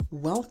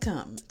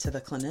Welcome to the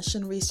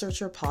Clinician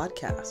Researcher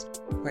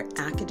Podcast, where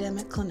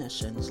academic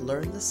clinicians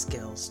learn the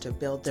skills to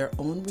build their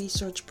own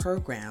research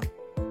program,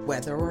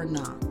 whether or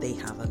not they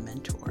have a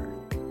mentor.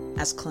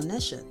 As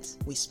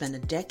clinicians, we spend a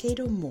decade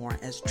or more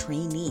as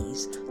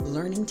trainees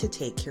learning to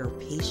take care of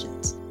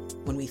patients.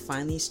 When we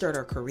finally start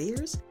our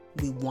careers,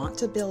 we want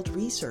to build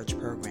research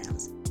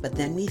programs, but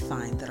then we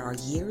find that our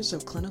years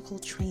of clinical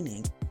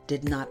training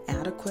did not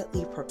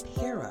adequately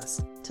prepare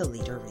us to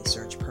lead a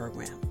research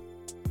program.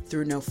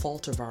 Through no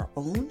fault of our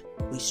own,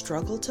 we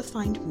struggle to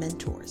find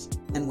mentors,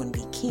 and when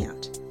we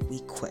can't,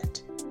 we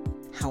quit.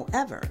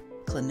 However,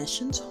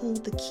 clinicians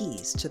hold the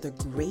keys to the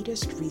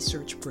greatest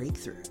research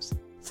breakthroughs.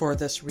 For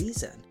this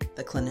reason,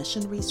 the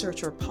Clinician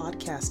Researcher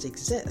Podcast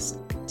exists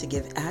to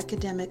give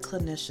academic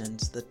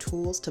clinicians the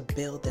tools to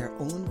build their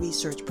own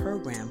research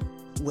program,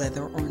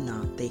 whether or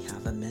not they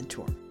have a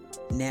mentor.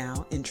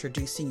 Now,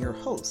 introducing your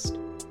host,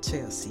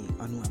 Chelsea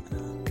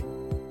Onwemina.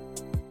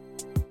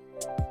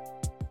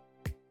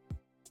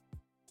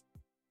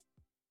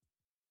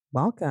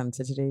 Welcome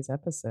to today's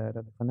episode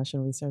of the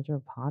Clinician Researcher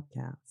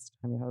Podcast.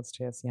 I'm your host,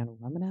 Chelsea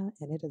Onwemina,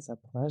 and it is a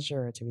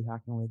pleasure to be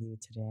talking with you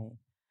today.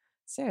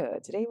 So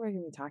today we're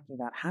going to be talking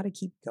about how to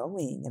keep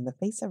going in the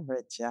face of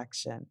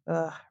rejection.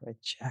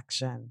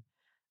 Rejection.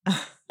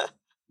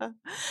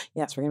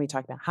 Yes, we're going to be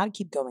talking about how to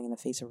keep going in the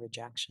face of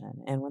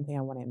rejection. And one thing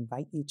I want to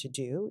invite you to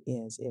do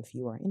is, if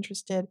you are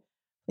interested,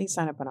 please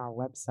sign up on our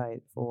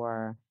website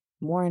for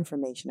more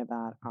information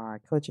about our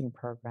coaching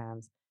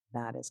programs.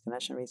 That is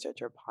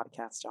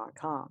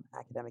clinicianresearcherpodcast.com.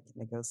 Academic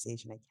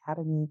Negotiation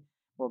Academy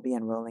will be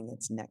enrolling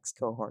its next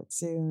cohort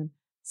soon.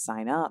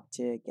 Sign up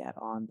to get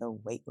on the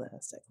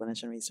waitlist at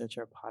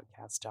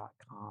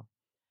clinicianresearcherpodcast.com.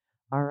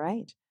 All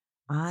right.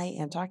 I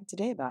am talking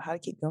today about how to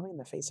keep going in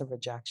the face of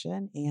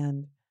rejection.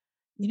 And,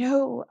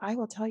 I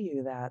will tell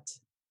you that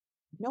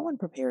no one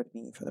prepared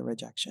me for the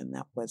rejection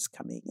that was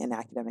coming in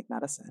academic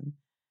medicine.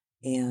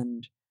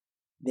 And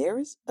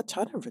there's a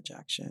ton of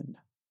rejection.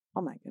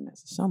 Oh my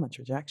goodness, so much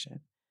rejection.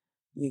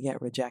 You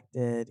get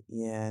rejected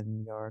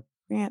in your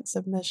grant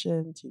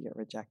submissions, you get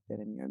rejected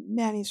in your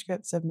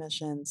manuscript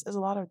submissions. There's a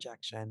lot of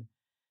rejection.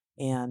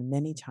 And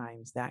many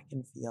times that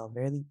can feel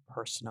really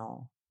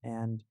personal.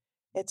 And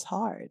it's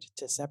hard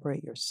to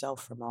separate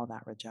yourself from all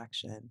that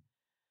rejection.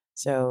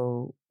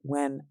 So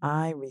when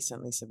I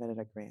recently submitted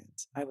a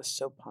grant, I was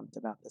so pumped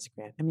about this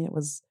grant. I mean, it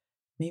was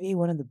maybe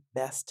one of the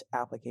best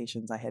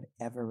applications I had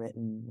ever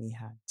written. We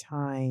had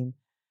time.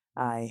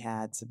 I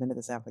had submitted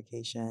this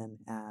application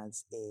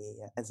as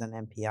an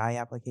MPI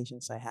application.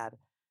 So I had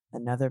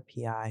another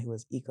PI who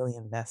was equally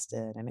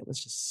invested, and it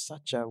was just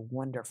such a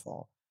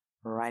wonderful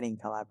writing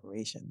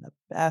collaboration. The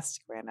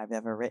best grant I've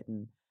ever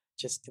written,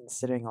 just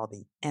considering all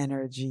the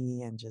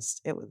energy and just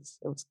it was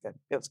good.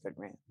 It was a good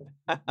grant.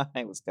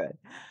 It was good.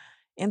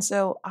 And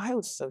so I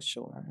was so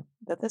sure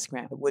that this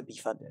grant would be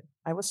funded.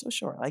 I was so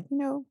sure.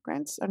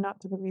 Grants are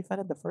not typically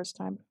funded the first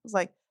time. It was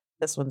like,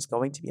 this one's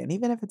going to be. And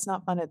even if it's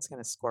not funded, it's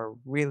going to score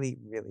really,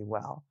 really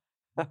well.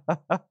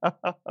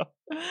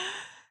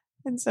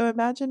 And so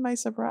imagine my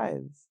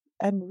surprise.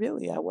 And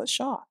really, I was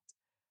shocked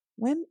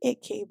when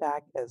it came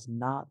back as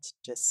not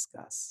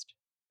discussed.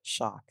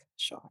 Shock.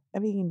 I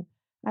mean,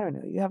 I don't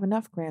know. You have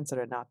enough grants that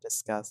are not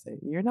discussed.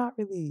 You're not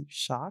really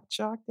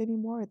shocked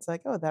anymore. It's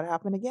like, oh, that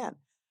happened again.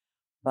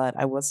 But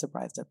I was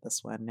surprised at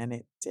this one. And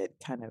it did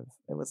it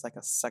was like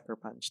a sucker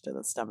punch to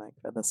the stomach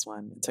for this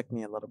one. It took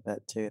me a little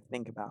bit to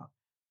think about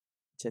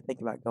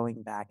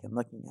going back and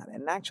looking at it.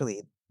 And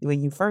actually,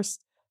 when you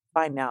first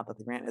find out that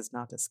the grant is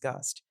not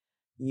discussed,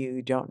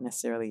 you don't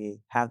necessarily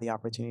have the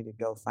opportunity to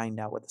go find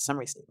out what the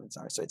summary statements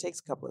are. So it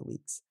takes a couple of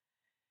weeks.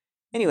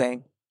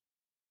 Anyway,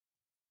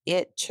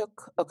 it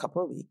took a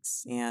couple of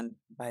weeks. And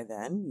by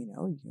then, you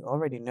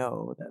already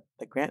know that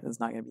the grant is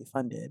not going to be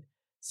funded.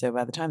 So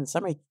by the time the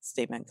summary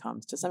statement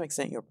comes, to some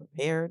extent, you're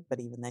prepared. But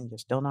even then, you're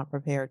still not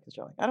prepared because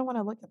you're like, I don't want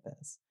to look at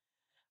this.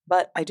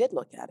 But I did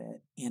look at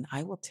it, and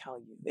I will tell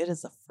you, it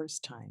is the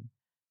first time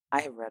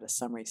I have read a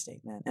summary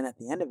statement. And at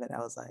the end of it, I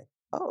was like,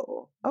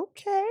 oh,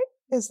 okay.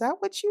 Is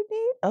that what you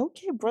need?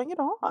 Okay, bring it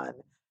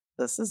on.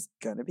 This is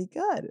going to be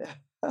good.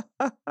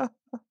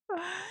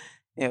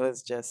 It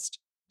was just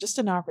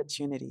an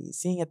opportunity.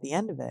 Seeing at the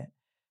end of it,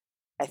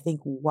 I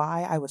think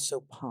why I was so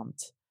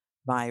pumped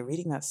by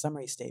reading that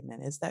summary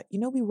statement is that,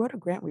 we wrote a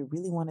grant we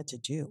really wanted to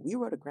do. We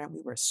wrote a grant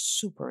we were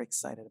super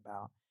excited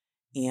about.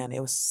 And it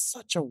was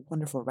such a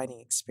wonderful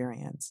writing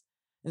experience.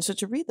 And so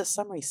to read the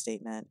summary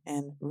statement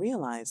and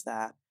realize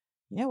that,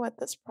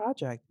 this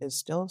project is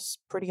still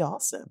pretty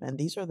awesome. And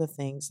these are the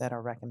things that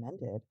are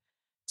recommended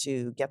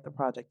to get the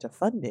project to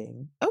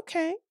funding.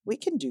 Okay, we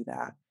can do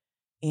that.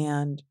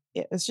 And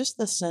it was just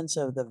the sense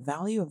of the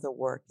value of the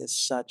work is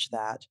such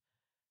that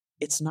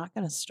it's not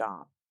going to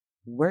stop.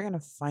 We're going to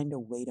find a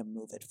way to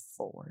move it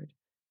forward.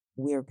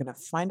 We are going to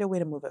find a way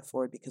to move it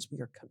forward because we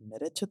are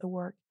committed to the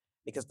work,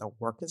 because the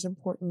work is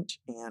important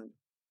and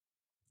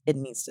it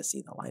needs to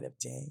see the light of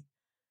day.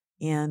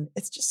 And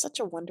it's just such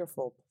a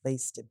wonderful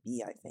place to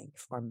be, I think,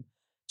 from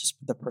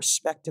just the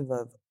perspective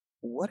of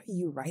what are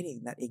you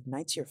writing that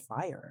ignites your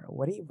fire?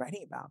 What are you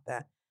writing about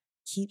that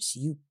keeps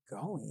you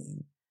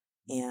going?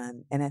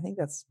 And I think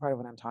that's part of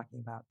what I'm talking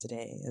about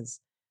today is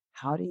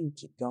how do you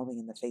keep going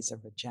in the face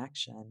of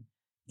rejection?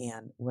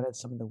 And what are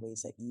some of the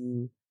ways that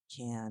you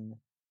can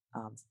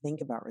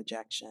think about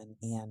rejection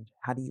and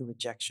how do you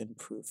rejection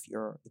proof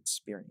your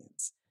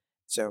experience?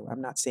 So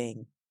I'm not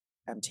saying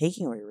I'm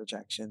taking away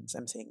rejections.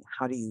 I'm saying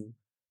how do you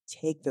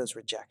take those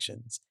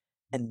rejections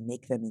and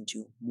make them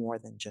into more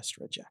than just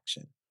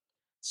rejection?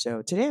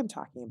 So today I'm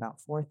talking about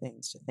four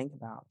things to think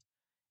about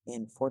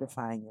in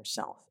fortifying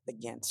yourself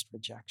against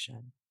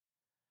rejection.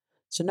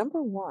 So,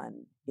 number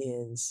one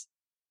is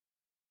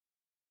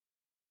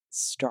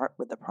start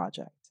with the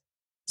project.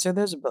 So,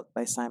 there's a book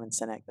by Simon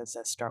Sinek that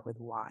says start with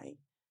why.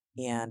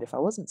 And if I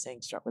wasn't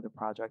saying start with a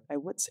project, I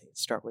would say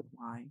start with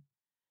why.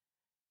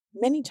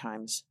 Many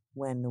times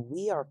when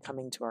we are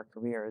coming to our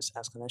careers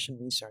as clinician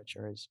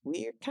researchers,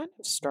 we are kind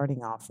of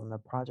starting off from a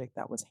project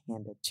that was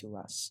handed to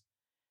us.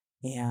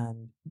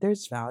 And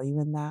there's value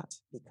in that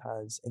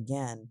because,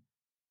 again,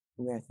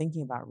 we're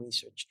thinking about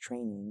research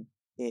training,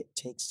 it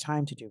takes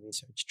time to do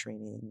research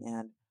training.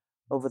 And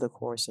over the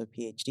course of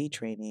PhD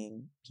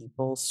training,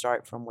 people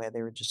start from where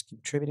they were just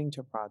contributing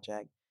to a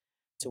project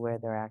to where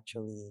they're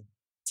actually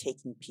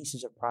taking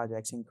pieces of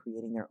projects and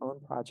creating their own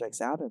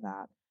projects out of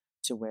that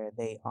to where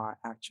they are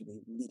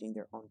actually leading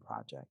their own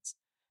projects.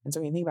 And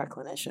so when you think about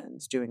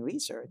clinicians doing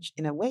research,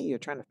 in a way, you're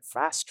trying to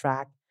fast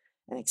track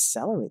and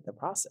accelerate the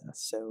process.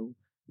 So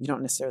you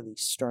don't necessarily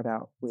start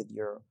out with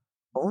your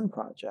own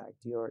project.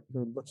 You're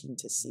looking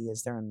to see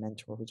is there a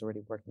mentor who's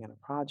already working on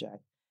a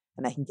project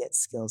and I can get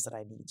skills that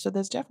I need. So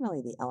there's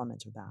definitely the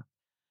element of that.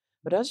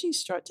 But as you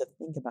start to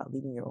think about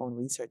leading your own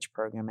research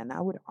program, and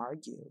I would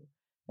argue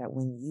that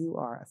when you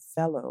are a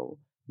fellow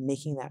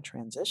making that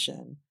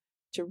transition,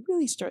 to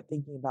really start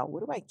thinking about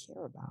what do I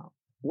care about?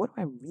 What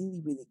do I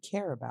really, really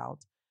care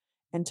about?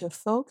 And to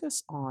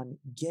focus on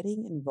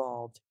getting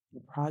involved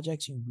in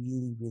projects you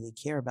really, really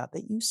care about,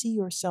 that you see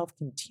yourself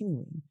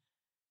continuing,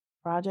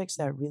 projects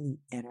that really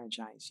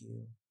energize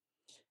you.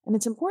 And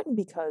it's important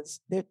because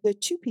there are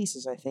two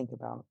pieces I think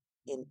about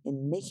in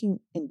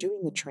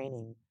doing the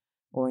training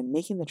or in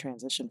making the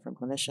transition from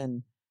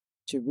clinician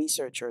to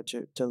researcher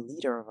to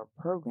leader of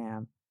a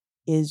program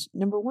is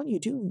number one, you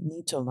do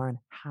need to learn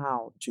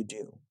how to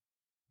do.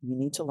 You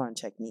need to learn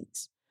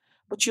techniques.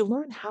 But you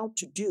learn how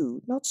to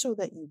do, not so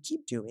that you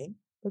keep doing,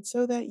 but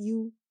so that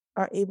you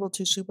are able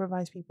to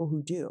supervise people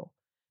who do.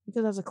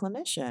 Because as a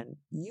clinician,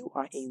 you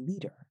are a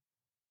leader.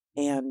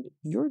 And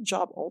your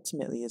job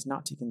ultimately is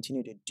not to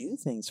continue to do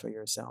things for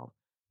yourself.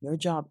 Your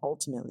job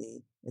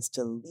ultimately is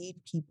to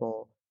lead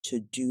people to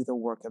do the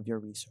work of your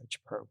research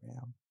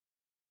program.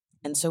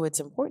 And so it's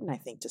important, I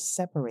think, to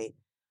separate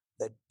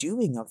the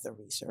doing of the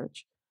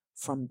research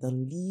from the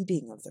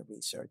leading of the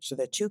research. So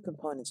there are two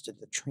components to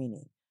the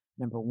training.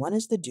 Number one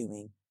is the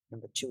doing,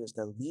 number two is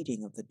the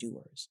leading of the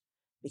doers.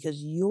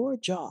 Because your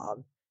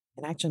job,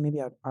 and actually,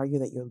 maybe I would argue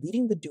that you're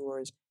leading the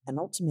doers and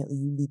ultimately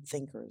you lead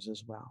thinkers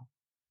as well.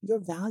 Your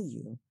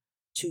value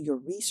to your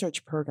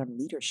research program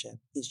leadership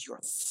is your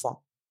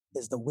thought,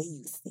 is the way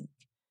you think.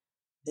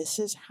 This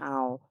is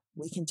how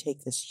we can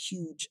take this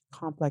huge,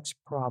 complex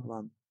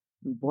problem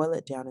and boil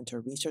it down into a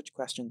research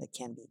question that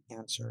can be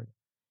answered.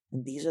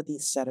 And these are the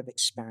set of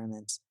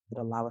experiments that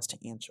allow us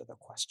to answer the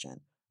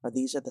question, or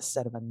these are the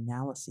set of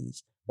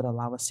analyses that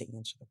allow us to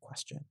answer the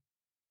question.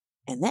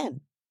 And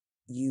then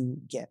you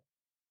get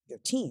your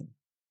team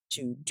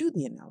to do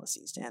the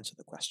analyses to answer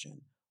the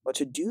question, or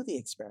to do the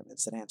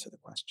experiments that answer the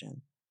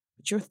question.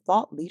 But your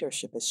thought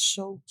leadership is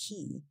so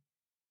key.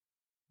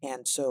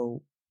 And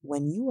so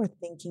when you are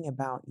thinking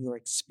about your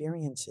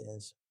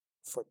experiences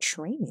for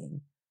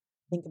training,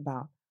 think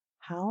about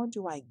how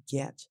do I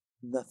get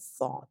the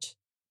thought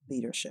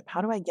leadership?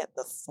 How do I get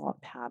the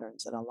thought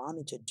patterns that allow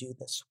me to do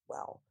this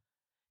well?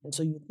 And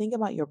so you think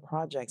about your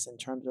projects in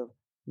terms of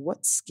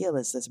what skill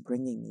is this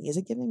bringing me? Is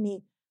it giving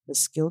me the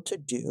skill to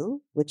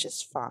do, which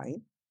is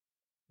fine,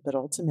 but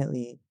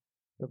ultimately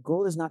your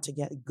goal is not to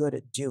get good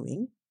at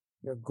doing.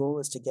 Your goal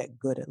is to get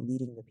good at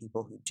leading the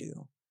people who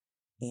do.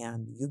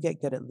 And you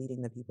get good at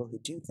leading the people who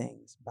do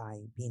things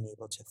by being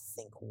able to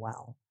think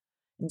well.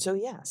 And so,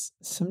 yes,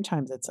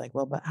 sometimes it's like,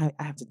 well, but I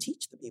have to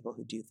teach the people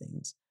who do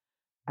things.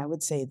 I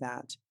would say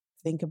that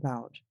think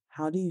about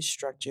how do you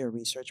structure your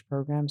research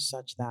program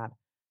such that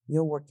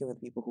you're working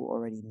with people who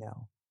already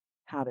know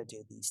how to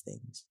do these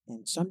things.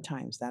 And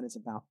sometimes that is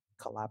about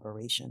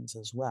collaborations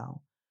as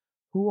well.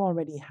 Who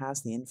already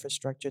has the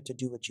infrastructure to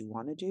do what you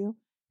want to do?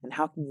 And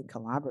how can you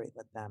collaborate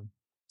with them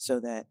so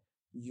that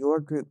your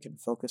group can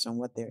focus on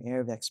what their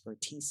area of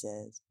expertise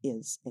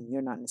is and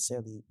you're not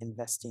necessarily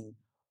investing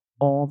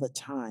all the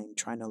time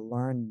trying to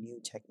learn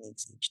new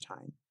techniques each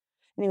time.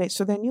 Anyway,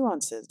 so there are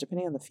nuances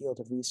depending on the field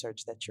of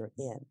research that you're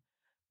in.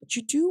 But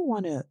you do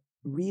want to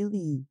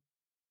really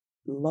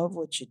love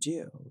what you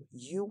do.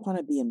 You want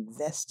to be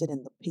invested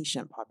in the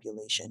patient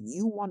population.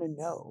 You want to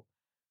know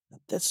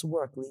that this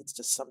work leads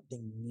to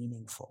something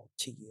meaningful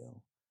to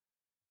you.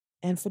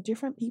 And for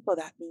different people,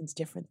 that means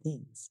different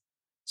things.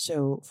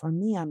 So for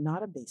me, I'm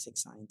not a basic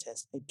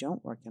scientist. I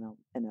don't work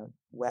in a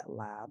wet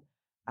lab.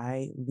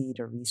 I lead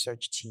a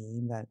research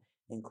team that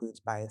includes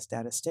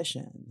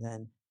biostatisticians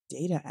and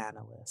data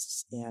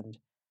analysts, and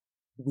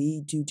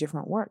we do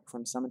different work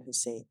from someone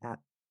who's, say, at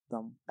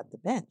the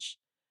bench.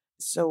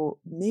 So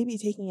maybe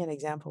taking an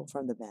example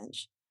from the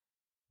bench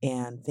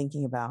and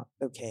thinking about,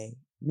 okay,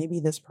 maybe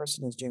this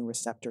person is doing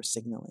receptor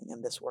signaling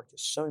and this work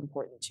is so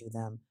important to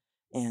them.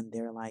 And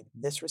they're like,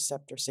 this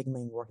receptor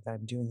signaling work that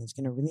I'm doing is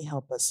going to really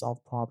help us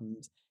solve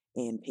problems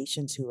in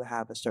patients who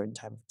have a certain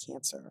type of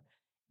cancer.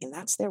 And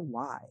that's their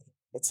why.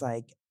 It's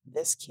like,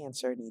 this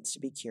cancer needs to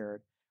be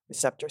cured.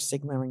 Receptor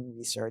signaling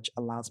research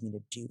allows me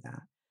to do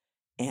that.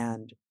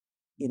 And,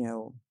 you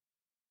know,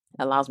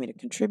 allows me to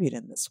contribute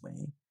in this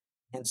way.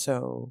 And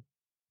so,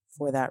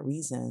 for that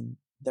reason,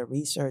 the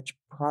research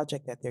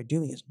project that they're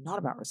doing is not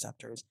about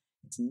receptors,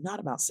 it's not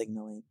about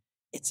signaling,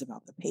 it's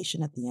about the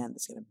patient at the end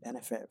that's going to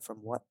benefit from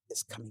what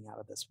is coming out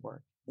of this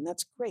work. And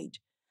that's great.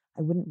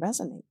 I wouldn't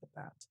resonate with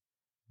that.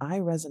 I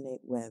resonate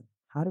with,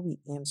 how do we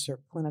answer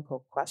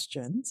clinical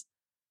questions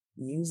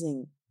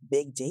using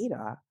big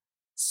data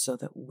so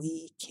that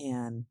we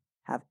can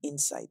have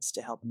insights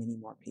to help many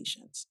more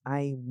patients.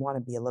 I want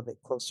to be a little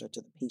bit closer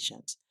to the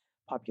patient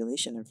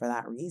population. And for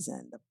that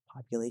reason, the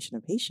population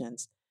of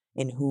patients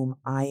in whom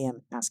I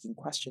am asking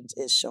questions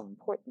is so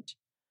important.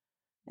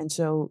 And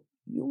so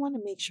you want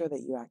to make sure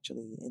that you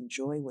actually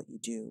enjoy what you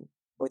do,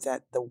 or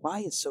that the why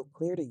is so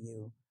clear to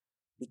you,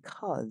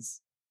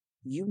 because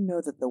you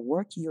know that the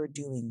work you're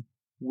doing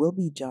will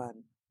be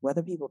done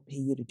whether people pay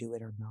you to do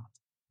it or not.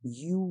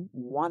 You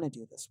want to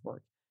do this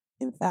work.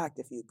 In fact,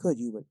 if you could,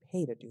 you would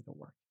pay to do the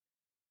work.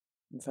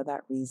 And for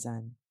that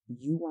reason,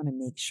 you want to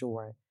make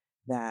sure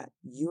that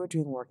you are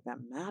doing work that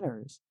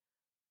matters,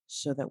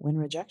 so that when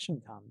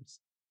rejection comes,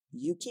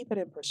 you keep it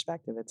in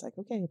perspective. It's like,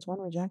 okay, it's one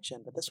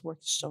rejection, but this work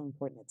is so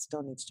important, it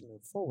still needs to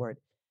move forward.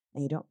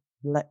 And you don't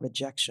let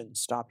rejection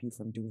stop you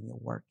from doing your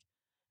work.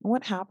 And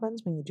what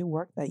happens when you do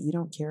work that you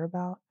don't care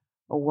about,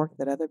 or work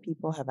that other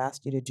people have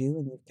asked you to do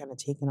and you've kind of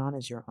taken on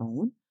as your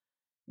own,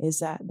 is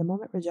that the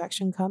moment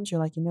rejection comes, you're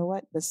like, you know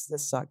what, this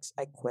sucks.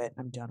 I quit.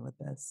 I'm done with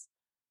this.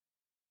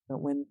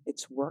 But when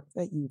it's work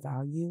that you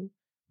value,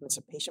 when it's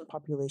a patient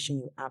population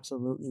you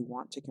absolutely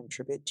want to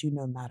contribute to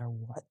no matter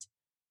what,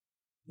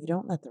 you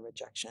don't let the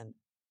rejection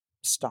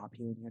stop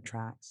you in your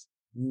tracks.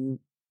 You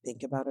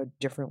think about a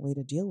different way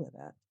to deal with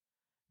it.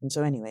 And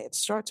so, anyway, it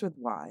starts with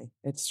why.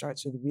 It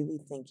starts with really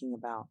thinking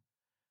about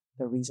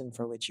the reason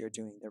for which you're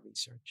doing the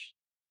research.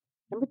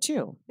 Number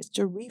two is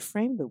to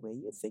reframe the way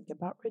you think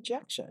about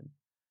rejection.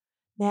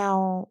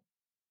 Now,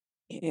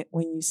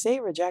 when you say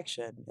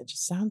rejection, it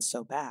just sounds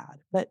so bad.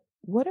 But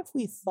what if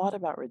we thought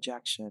about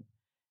rejection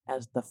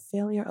as the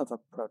failure of a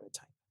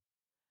prototype?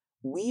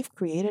 We've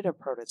created a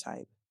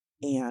prototype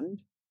and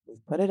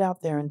we've put it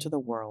out there into the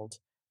world,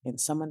 and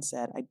someone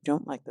said, I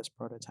don't like this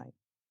prototype.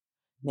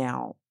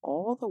 Now,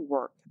 all the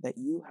work that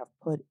you have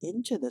put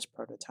into this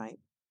prototype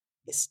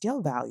is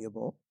still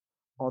valuable.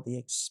 All the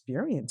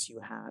experience you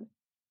had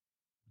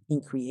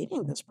in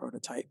creating this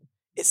prototype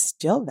is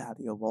still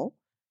valuable.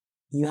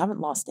 You haven't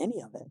lost any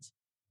of it.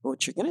 But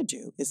what you're going to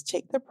do is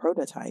take the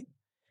prototype,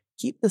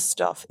 keep the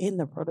stuff in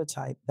the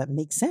prototype that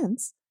makes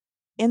sense,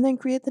 and then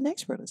create the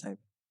next prototype.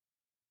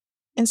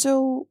 And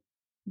so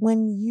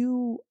when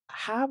you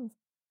have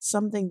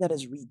something that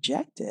is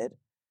rejected,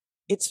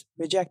 it's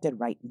rejected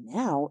right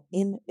now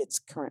in its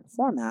current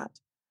format,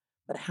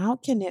 but how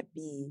can it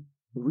be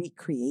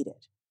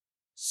recreated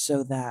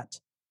so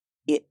that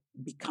it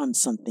becomes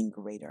something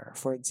greater?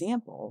 For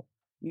example,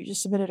 you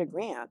just submitted a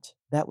grant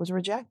that was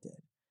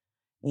rejected.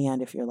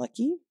 And if you're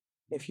lucky,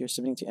 if you're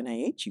submitting to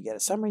NIH, you get a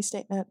summary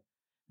statement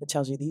that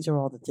tells you these are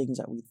all the things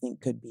that we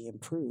think could be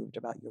improved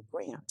about your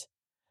grant.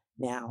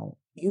 Now,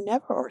 you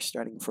never are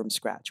starting from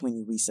scratch when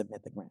you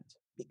resubmit the grant,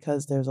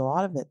 because there's a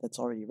lot of it that's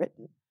already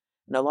written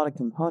and a lot of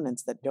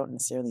components that don't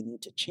necessarily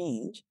need to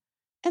change.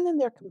 And then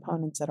there are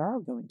components that are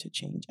going to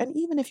change. And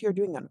even if you're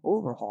doing an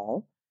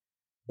overhaul,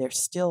 there's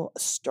still a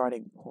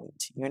starting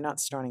point. You're not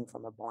starting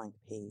from a blank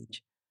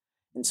page.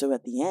 And so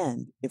at the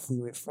end, if we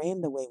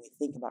reframe the way we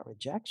think about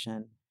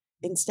rejection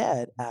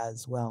instead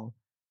as, well,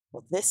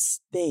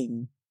 this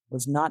thing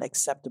was not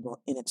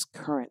acceptable in its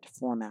current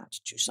format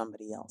to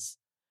somebody else.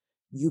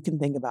 You can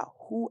think about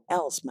who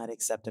else might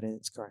accept it in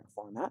its current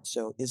format.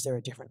 So is there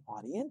a different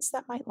audience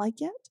that might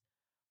like it?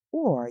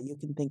 Or you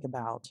can think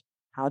about,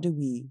 how do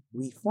we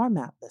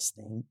reformat this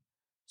thing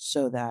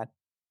so that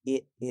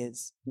it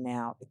is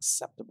now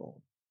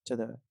acceptable to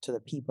the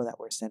people that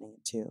we're sending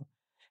it to?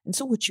 And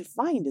so what you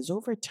find is,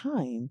 over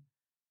time,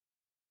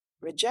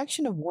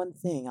 rejection of one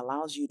thing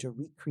allows you to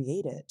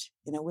recreate it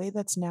in a way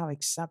that's now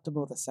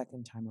acceptable the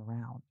second time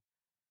around.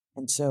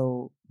 And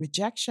so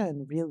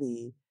rejection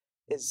really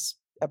is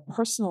a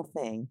personal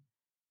thing,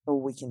 or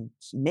we can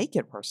make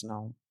it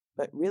personal,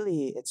 but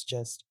really it's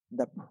just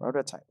the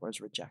prototype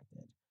was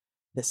rejected.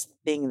 This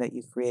thing that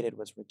you created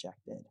was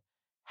rejected.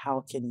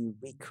 How can you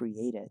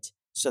recreate it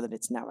so that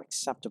it's now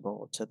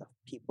acceptable to the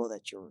people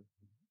that you're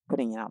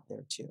putting it out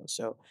there to?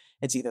 So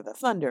it's either the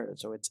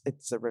funders, or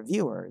it's the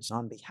reviewers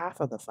on behalf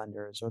of the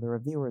funders, or the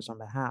reviewers on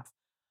behalf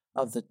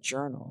of the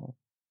journal.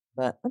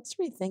 But let's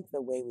rethink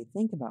the way we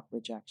think about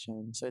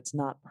rejection. So it's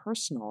not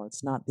personal,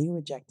 it's not they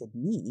rejected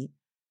me,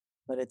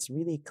 but it's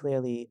really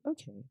clearly,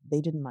 okay,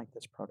 they didn't like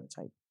this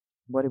prototype.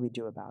 What do we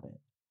do about it?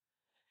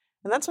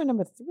 And that's why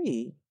number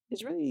three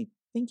is really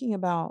thinking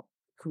about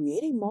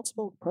creating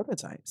multiple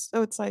prototypes.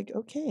 So it's like,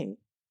 okay,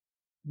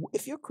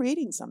 if you're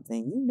creating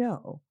something, you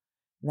know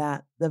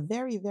that the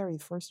very, very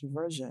first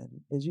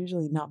version is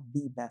usually not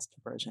the best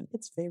version.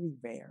 It's very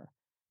rare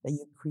that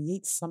you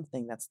create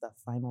something that's the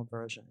final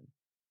version.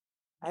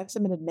 I've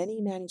submitted many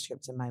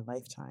manuscripts in my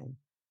lifetime.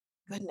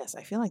 Goodness,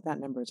 I feel like that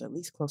number is at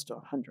least close to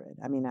 100.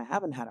 I mean, I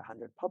haven't had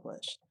 100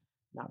 published,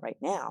 not right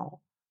now,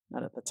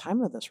 not at the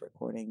time of this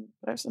recording,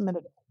 but I've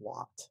submitted a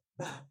lot.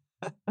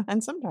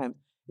 And sometimes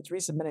it's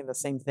resubmitting the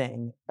same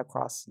thing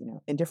across,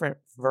 in different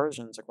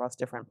versions across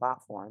different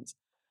platforms.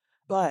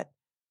 But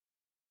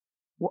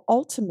well,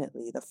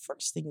 ultimately, the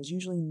first thing is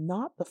usually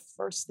not the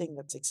first thing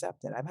that's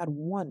accepted. I've had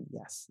one,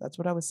 yes, that's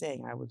what I was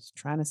saying. I was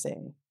trying to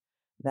say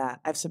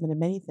that I've submitted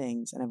many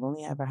things and I've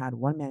only ever had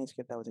one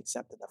manuscript that was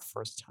accepted the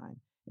first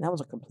time. And that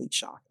was a complete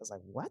shock. I was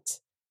like, what?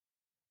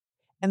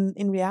 And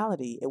in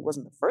reality, it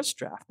wasn't the first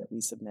draft that we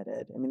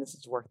submitted. I mean, this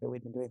is work that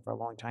we've been doing for a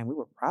long time. We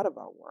were proud of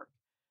our work,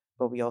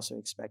 but we also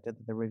expected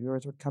that the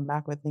reviewers would come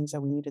back with things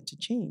that we needed to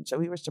change. So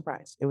we were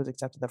surprised. It was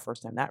accepted the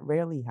first time. That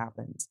rarely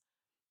happens.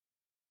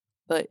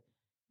 But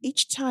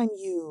each time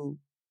you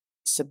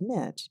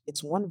submit,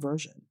 it's one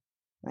version,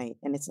 right?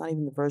 And it's not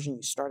even the version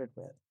you started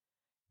with.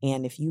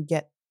 And if you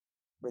get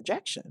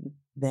rejection,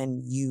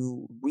 then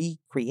you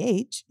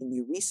recreate and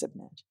you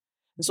resubmit.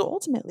 And so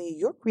ultimately,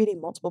 you're creating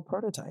multiple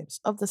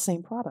prototypes of the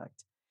same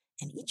product.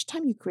 And each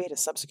time you create a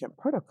subsequent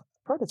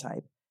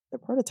prototype, the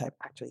prototype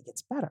actually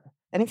gets better.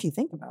 And if you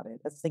think about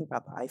it, let's think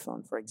about the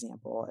iPhone, for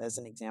example, as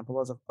an example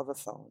of a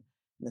phone.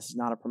 And this is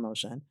not a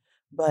promotion,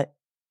 but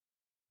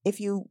if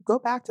you go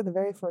back to the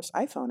very first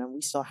iPhone, and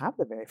we still have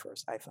the very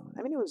first iPhone,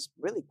 I mean, it was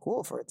really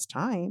cool for its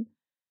time,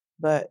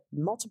 but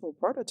multiple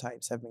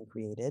prototypes have been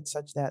created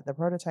such that the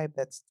prototype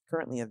that's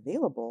currently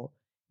available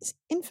is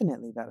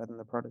infinitely better than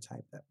the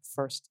prototype that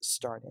first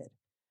started.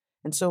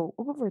 And so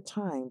over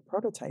time,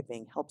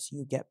 prototyping helps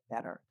you get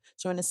better.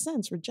 So, in a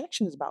sense,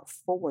 rejection is about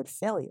forward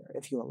failure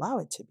if you allow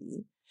it to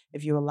be.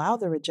 If you allow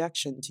the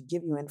rejection to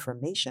give you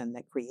information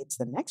that creates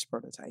the next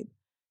prototype,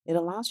 it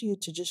allows you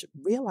to just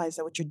realize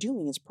that what you're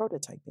doing is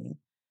prototyping.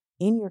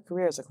 In your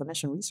career as a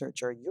clinician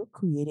researcher, you're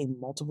creating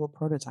multiple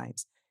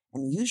prototypes.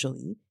 And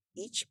usually,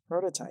 each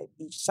prototype,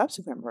 each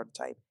subsequent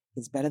prototype,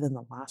 is better than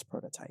the last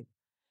prototype.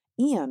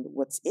 And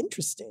what's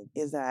interesting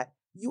is that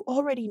you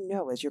already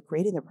know as you're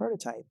creating the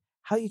prototype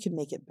how you can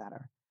make it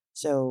better.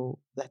 So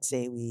let's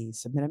say we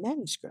submit a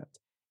manuscript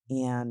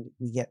and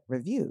we get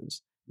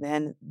reviews.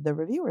 Then the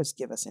reviewers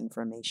give us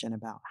information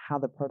about how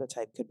the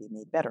prototype could be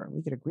made better. And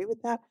we could agree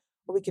with that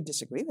or we could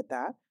disagree with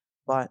that,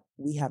 but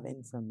we have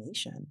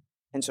information.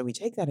 And so we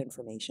take that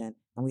information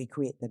and we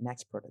create the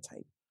next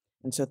prototype.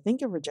 And so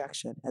think of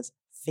rejection as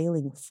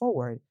failing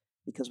forward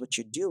because what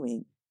you're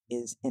doing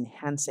is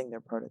enhancing their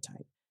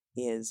prototype,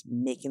 is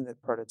making the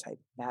prototype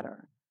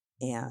better.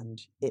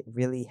 And it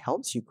really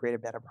helps you create a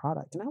better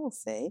product. And I will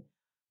say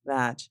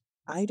that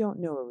I don't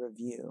know a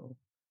review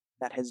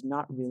that has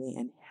not really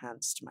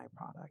enhanced my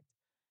product.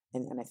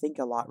 And I think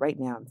a lot right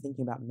now, I'm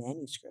thinking about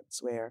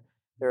manuscripts where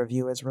the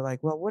reviewers were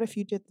like, well, what if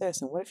you did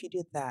this? And what if you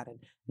did that?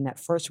 And at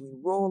first we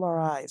roll our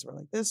eyes. We're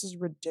like, this is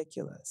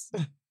ridiculous.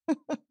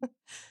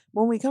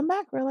 When we come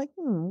back, we're like,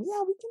 yeah,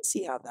 we can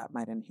see how that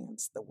might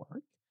enhance the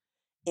work.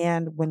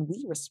 And when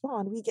we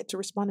respond, we get to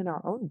respond in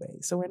our own way.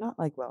 So we're not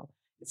like, well,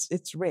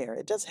 it's rare.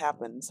 It does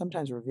happen.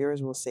 Sometimes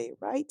reviewers will say,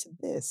 write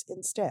this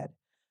instead.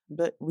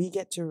 But we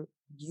get to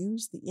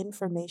use the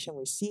information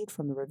received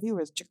from the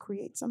reviewers to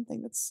create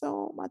something that's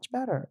so much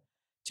better,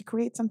 to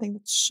create something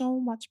that's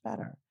so much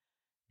better.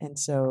 And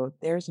so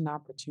there's an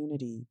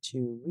opportunity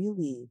to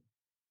really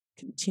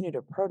continue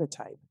to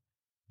prototype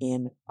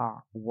in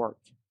our work.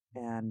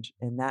 And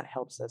that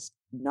helps us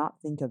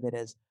not think of it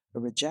as a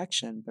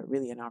rejection, but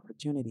really an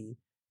opportunity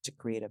to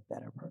create a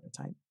better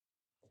prototype.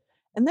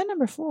 And then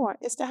number four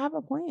is to have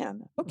a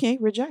plan. Okay,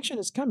 rejection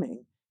is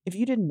coming. If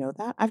you didn't know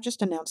that, I've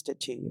just announced it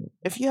to you.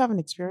 If you haven't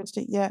experienced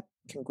it yet,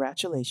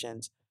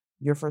 congratulations.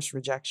 Your first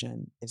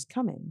rejection is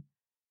coming.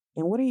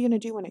 And what are you going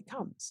to do when it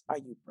comes? Are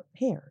you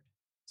prepared?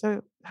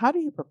 So, how do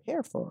you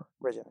prepare for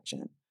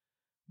rejection?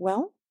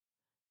 Well,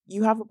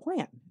 you have a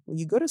plan. When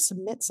you go to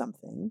submit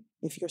something,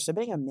 if you're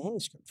submitting a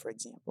manuscript, for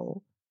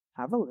example,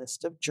 have a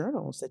list of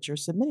journals that you're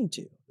submitting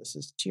to. This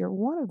is tier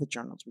one of the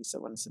journals we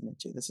still want to submit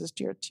to. This is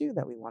tier two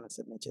that we want to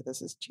submit to.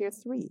 This is tier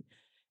three.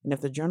 And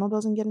if the journal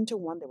doesn't get into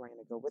one, then we're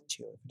going to go with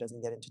two. If it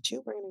doesn't get into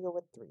two, we're going to go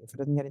with three. If it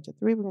doesn't get into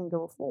three, we're going to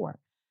go with four.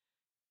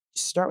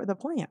 Start with a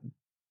plan.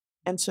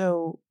 And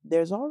so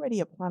there's already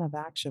a plan of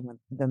action when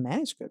the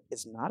manuscript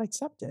is not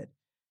accepted.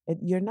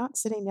 You're not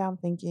sitting down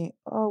thinking,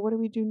 oh, what do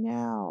we do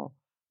now?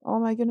 Oh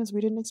my goodness,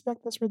 we didn't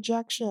expect this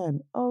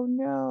rejection. Oh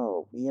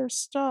no, we are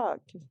stuck.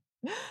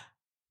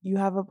 You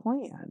have a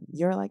plan.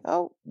 You're like,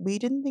 oh, we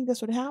didn't think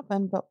this would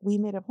happen, but we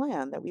made a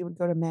plan that we would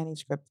go to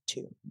manuscript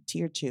two,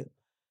 tier two.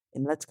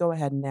 And let's go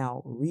ahead and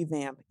now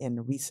revamp and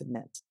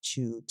resubmit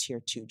to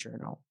Tier 2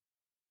 journal.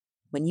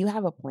 When you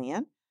have a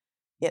plan,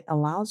 it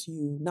allows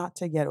you not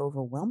to get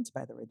overwhelmed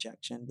by the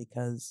rejection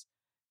because,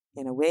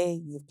 in a way,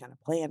 you've kind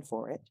of planned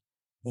for it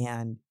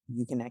and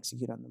you can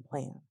execute on the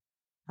plan.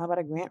 How about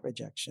a grant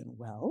rejection?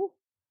 Well,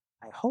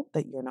 I hope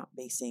that you're not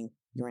basing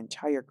your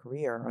entire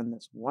career on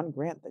this one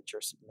grant that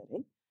you're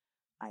submitting.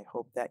 I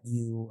hope that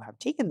you have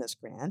taken this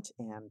grant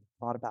and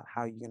thought about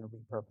how you're going to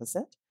repurpose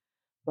it.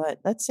 But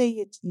let's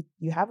say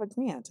you have a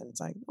grant and it's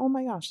like, oh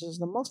my gosh, this is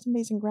the most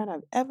amazing grant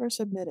I've ever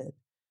submitted.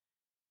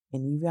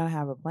 And you've got to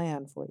have a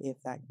plan for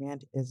if that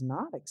grant is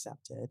not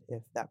accepted,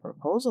 if that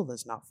proposal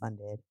is not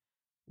funded,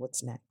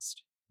 what's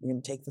next? You're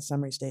going to take the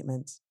summary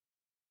statements,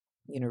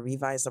 you're going to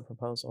revise the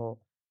proposal,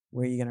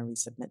 where you're going to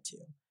resubmit to.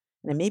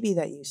 And it may be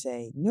that you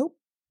say, nope,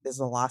 this is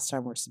the last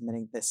time we're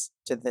submitting this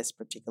to this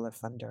particular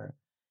funder.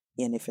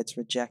 And if it's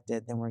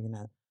rejected, then we're going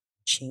to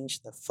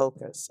change the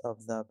focus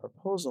of the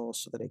proposal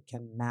so that it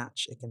can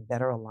match, it can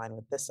better align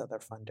with this other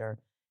funder.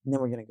 And then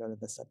we're going to go to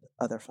this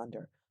other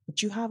funder.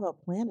 But you have a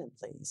plan in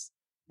place.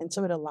 And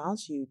so it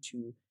allows you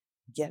to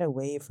get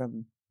away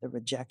from the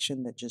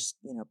rejection that just,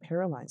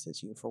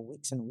 paralyzes you for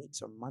weeks and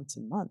weeks or months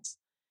and months.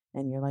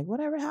 And you're like,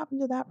 whatever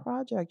happened to that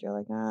project? You're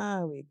like,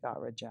 we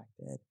got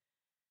rejected.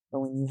 But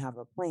when you have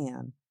a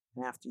plan,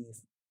 and after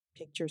you've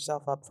picked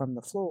yourself up from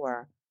the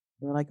floor,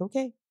 you're like,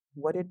 okay,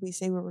 what did we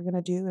say we were going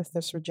to do if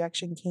this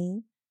rejection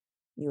came?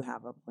 You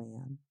have a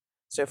plan.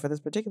 So for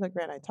this particular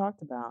grant I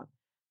talked about,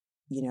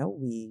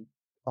 we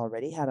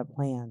already had a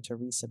plan to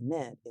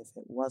resubmit if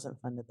it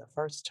wasn't funded the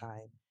first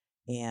time.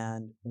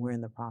 And we're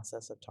in the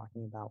process of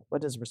talking about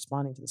what does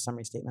responding to the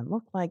summary statement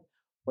look like?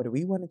 What do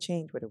we want to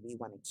change? What do we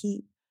want to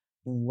keep?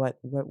 And what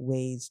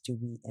ways do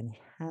we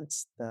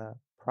enhance the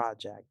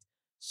project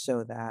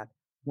so that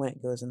when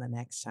it goes in the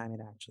next time, it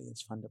actually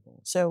is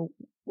fundable? So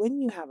when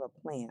you have a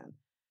plan,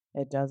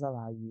 it does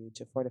allow you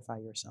to fortify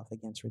yourself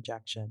against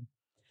rejection.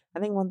 I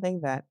think one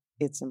thing that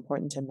it's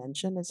important to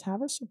mention is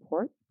have a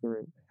support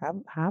group.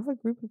 Have a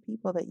group of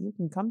people that you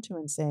can come to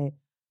and say,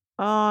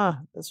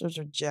 this was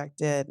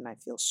rejected and I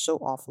feel so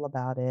awful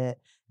about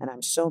it and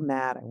I'm so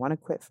mad. I want to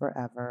quit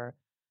forever.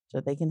 So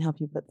they can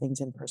help you put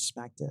things in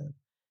perspective.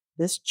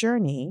 This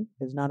journey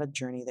is not a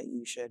journey that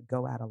you should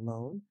go at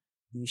alone.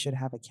 You should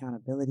have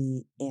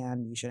accountability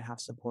and you should have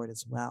support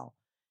as well.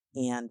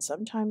 And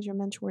sometimes your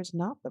mentor is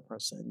not the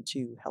person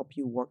to help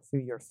you work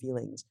through your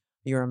feelings,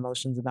 your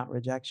emotions about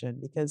rejection,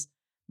 because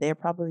they're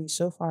probably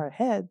so far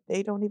ahead,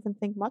 they don't even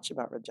think much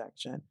about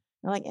rejection.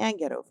 They're like,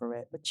 get over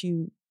it. But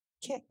you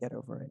can't get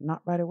over it,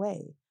 not right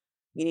away.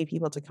 You need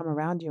people to come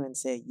around you and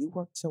say, you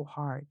worked so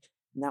hard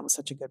and that was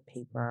such a good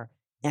paper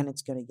and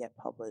it's going to get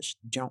published.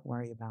 Don't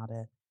worry about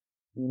it.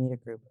 You need a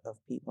group of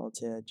people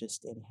to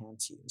just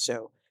enhance you.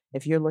 So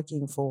if you're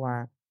looking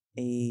for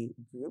a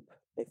group,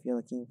 if you're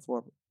looking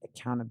for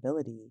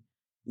accountability,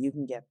 you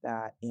can get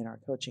that in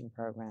our coaching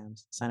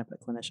programs. Sign up at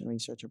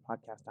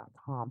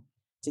clinicianresearcherpodcast.com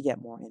to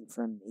get more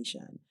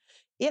information.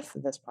 If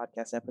this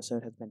podcast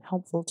episode has been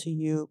helpful to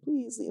you,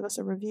 please leave us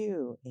a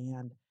review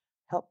and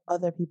help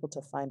other people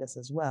to find us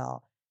as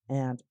well.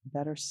 And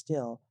better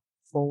still,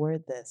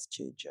 forward this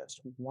to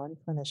just one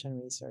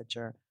clinician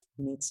researcher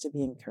who needs to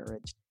be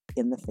encouraged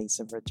in the face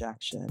of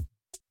rejection.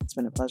 It's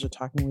been a pleasure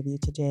talking with you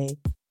today.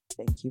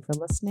 Thank you for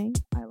listening.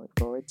 I look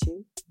forward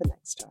to the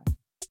next time.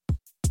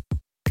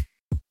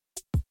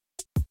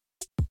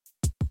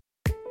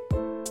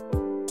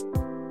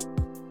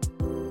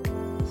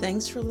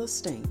 Thanks for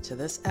listening to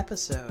this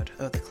episode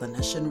of the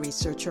Clinician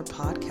Researcher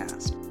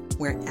Podcast,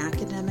 where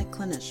academic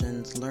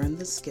clinicians learn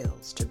the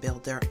skills to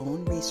build their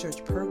own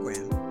research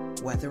program,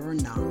 whether or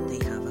not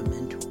they have a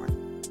mentor.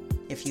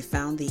 If you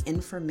found the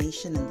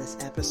information in this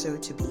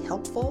episode to be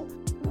helpful,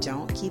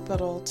 don't keep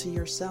it all to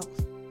yourself.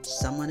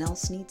 Someone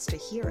else needs to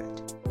hear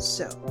it.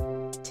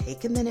 So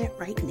take a minute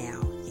right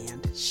now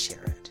and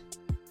share it.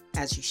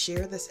 As you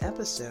share this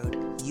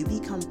episode, you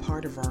become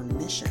part of our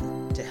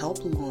mission to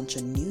help launch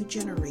a new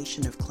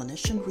generation of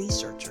clinician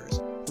researchers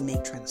who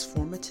make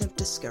transformative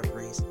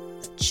discoveries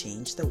that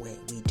change the way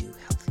we do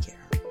health.